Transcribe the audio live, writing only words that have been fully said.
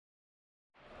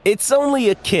It's only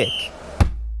a kick,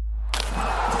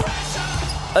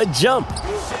 a jump,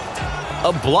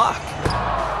 a block.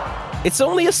 It's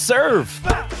only a serve.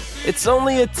 It's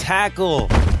only a tackle,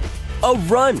 a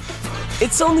run.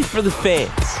 It's only for the fans.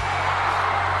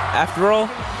 After all,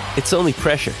 it's only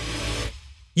pressure.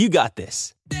 You got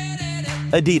this.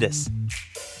 Adidas.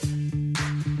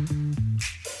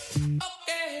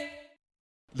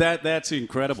 That's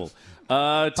incredible.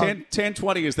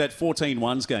 10-20 is that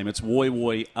 14-1s game. It's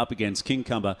Woy up against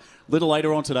Kincumber. A little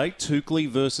later on today, Toukley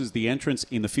versus the entrants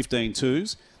in the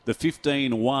 15-2s. The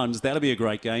 15-1s, that'll be a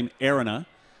great game. Erina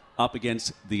up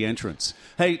against the entrants.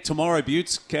 Hey, tomorrow,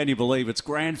 Butts, can you believe it's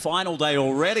grand final day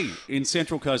already in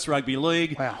Central Coast Rugby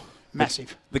League? Wow,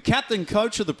 massive. The captain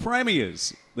coach of the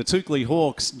Premiers, the Toukley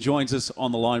Hawks, joins us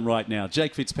on the line right now.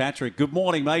 Jake Fitzpatrick, good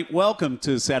morning, mate. Welcome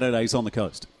to Saturdays on the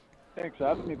Coast. Thanks for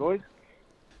having me, boys.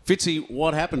 Fitzy,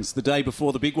 what happens the day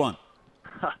before the big one?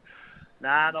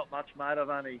 Nah, not much, mate. I've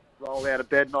only rolled out of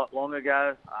bed not long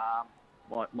ago.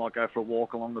 Might go for a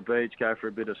walk along the beach, go for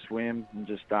a bit of swim, and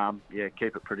just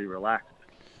keep it pretty relaxed.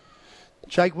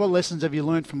 Jake, what lessons have you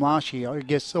learned from last year? I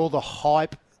guess all the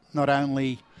hype, not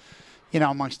only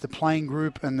amongst the playing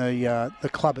group and the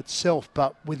club itself,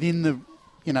 but within the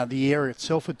area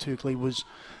itself at Toukley was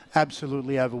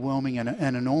absolutely overwhelming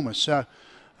and enormous. So,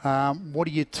 what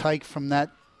do you take from that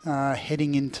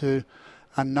heading into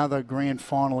another grand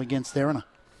final against Erina?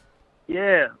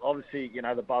 Yeah, obviously,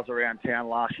 the buzz around town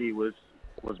last year was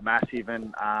massive,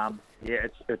 and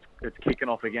it's kicking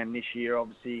off again this year.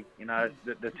 Obviously,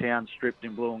 the town's stripped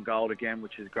in blue and gold again,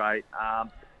 which is great.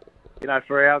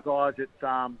 For our guys, it's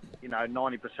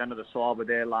 90% of the side were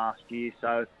there last year,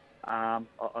 so I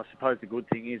suppose the good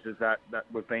thing is that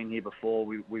we've been here before,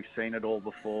 we've seen it all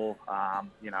before,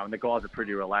 and the guys are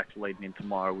pretty relaxed leading in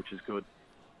tomorrow, which is good.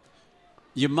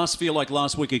 You must feel like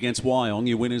last week against Wyong,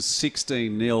 your winners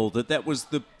 16-0, that was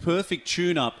the perfect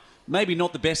tune-up. Maybe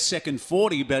not the best second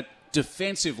 40, but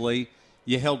defensively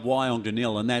you held Wyong to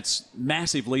nil, and that's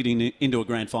massive leading into a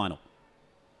grand final.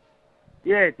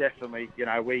 Yeah, definitely.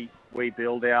 We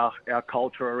build our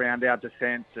culture around our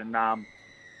defence, and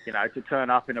to turn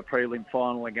up in a prelim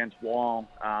final against Wyong,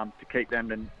 to keep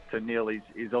them to nil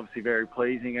is obviously very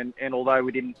pleasing. And although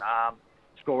we didn't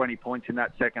score any points in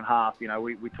that second half,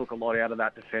 we took a lot out of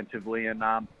that defensively, and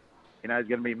there's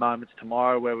going to be moments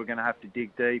tomorrow where we're going to have to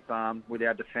dig deep with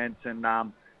our defence, and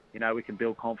we can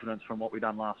build confidence from what we've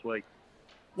done last week.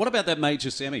 What about that major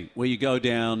semi where you go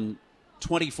down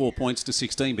 24 points to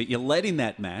 16, but you led in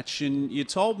that match, and you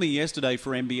told me yesterday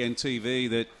for NBN TV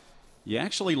that you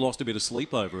actually lost a bit of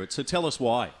sleep over it, so tell us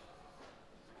why.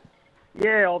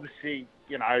 Yeah, obviously,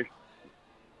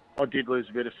 I did lose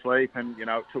a bit of sleep, and,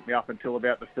 it took me up until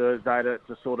about the Thursday to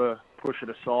sort of push it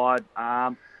aside.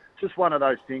 Just one of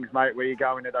those things, mate, where you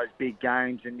go into those big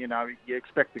games and, you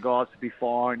expect the guys to be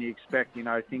fine, you expect,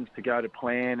 things to go to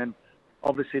plan, and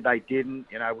obviously they didn't.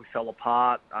 We fell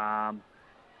apart.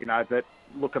 But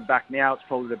looking back now, it's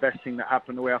probably the best thing that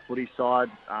happened to our footy side,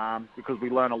 because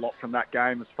we learn a lot from that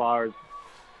game as far as,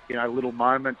 little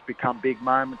moments become big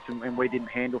moments, and we didn't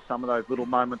handle some of those little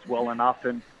moments well enough,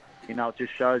 and it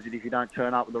just shows that if you don't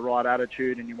turn up with the right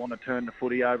attitude and you want to turn the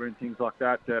footy over and things like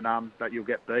that, that you'll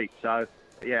get beat. So,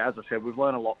 yeah, as I said, we've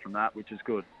learned a lot from that, which is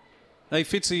good. Hey,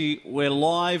 Fitzy, we're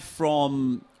live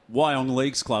from Wyong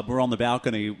Leagues Club. We're on the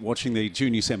balcony watching the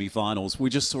junior semi-finals. We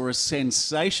just saw a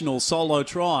sensational solo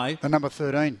try. The number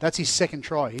 13. That's his second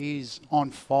try. He's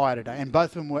on fire today, and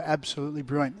both of them were absolutely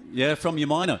brilliant. Yeah, from your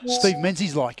minor. Steve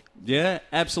Menzies like. Yeah,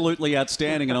 absolutely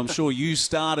outstanding, and I'm sure you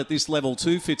start at this level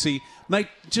too, Fitzy. Mate,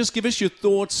 just give us your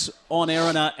thoughts on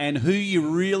Erina and who you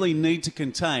really need to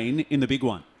contain in the big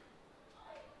one.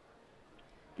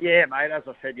 Yeah, mate, as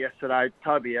I said yesterday,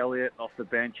 Toby Elliott off the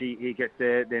bench, he gets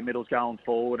their middles going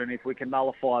forward, and if we can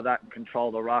nullify that and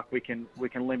control the ruck, we can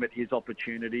limit his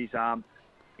opportunities.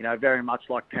 Very much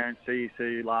like Terence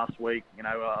CEC last week,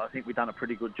 I think we've done a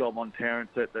pretty good job on Terence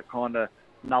that kind of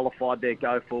nullified their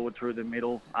go forward through the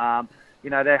middle.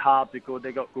 Their halves are good,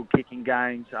 they've got good kicking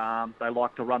games, they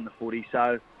like to run the footy,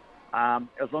 so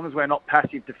as long as we're not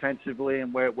passive defensively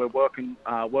and we're working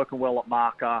well at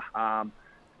marker,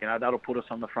 that'll put us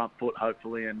on the front foot,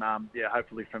 hopefully. And,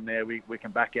 hopefully from there we can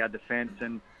back our defence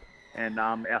and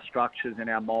our structures and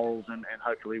our morals, and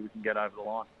hopefully we can get over the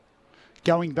line.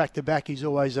 Going back-to-back is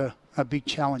always a big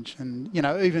challenge. And,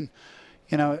 even,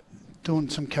 doing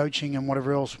some coaching and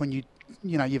whatever else, when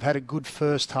you've had a good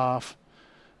first half,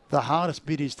 the hardest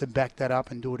bit is to back that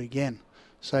up and do it again.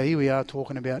 So here we are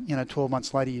talking about, 12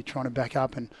 months later, you're trying to back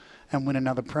up and win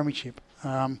another premiership.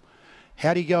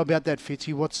 How do you go about that,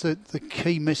 Fitzy? What's the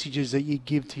key messages that you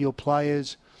give to your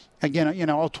players, again,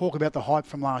 I'll talk about the hype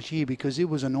from last year because it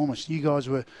was enormous. You guys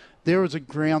there was a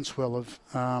groundswell of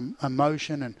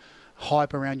emotion and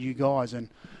hype around you guys, and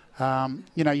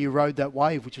you rode that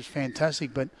wave, which was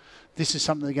fantastic. But this is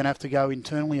something they're going to have to go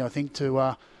internally, I think, to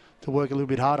work a little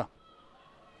bit harder.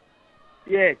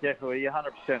 Yeah, definitely. You're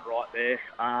 100% right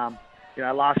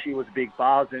there. Last year was a big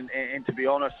buzz, and to be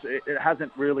honest, it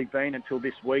hasn't really been until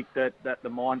this week that the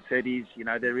mindset is,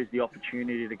 there is the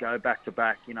opportunity to go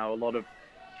back-to-back. A lot of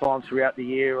times throughout the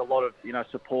year, a lot of,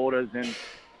 supporters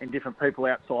and different people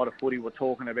outside of footy were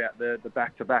talking about the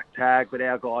back-to-back tag, but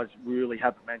our guys really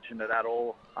haven't mentioned it at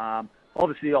all.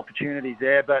 Obviously, the opportunity's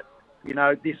there, but,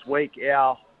 this week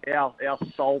our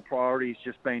sole priority has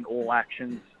just been all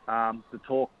actions.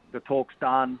 The talk's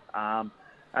done.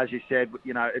 As you said,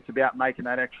 it's about making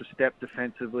that extra step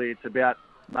defensively. It's about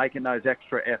making those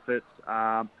extra efforts.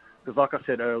 Because like I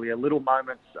said earlier, little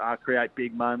moments create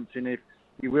big moments. And if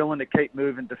you're willing to keep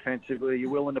moving defensively, you're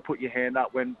willing to put your hand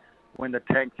up when the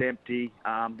tank's empty,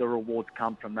 the rewards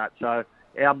come from that. So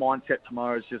our mindset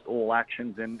tomorrow is just all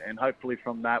actions. And hopefully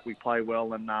from that we play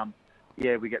well and,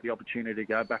 we get the opportunity to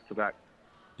go back-to-back.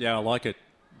 Yeah, I like it.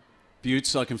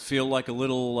 Butts, I can feel like a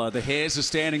little... the hairs are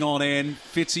standing on end.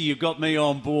 Fitzy, you've got me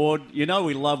on board. We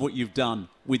love what you've done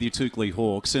with your Toukley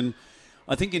Hawks. And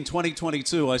I think in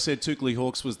 2022, I said Toukley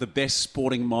Hawks was the best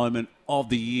sporting moment of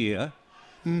the year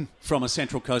from a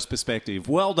Central Coast perspective.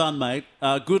 Well done, mate.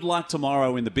 Good luck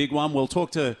tomorrow in the big one. We'll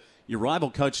talk to your rival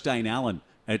coach, Dane Allen,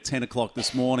 at 10 o'clock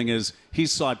this morning as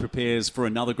his side prepares for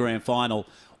another grand final.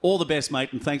 All the best,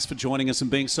 mate, and thanks for joining us and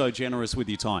being so generous with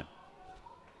your time.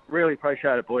 Really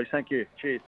appreciate it, boys. Thank you. Cheers.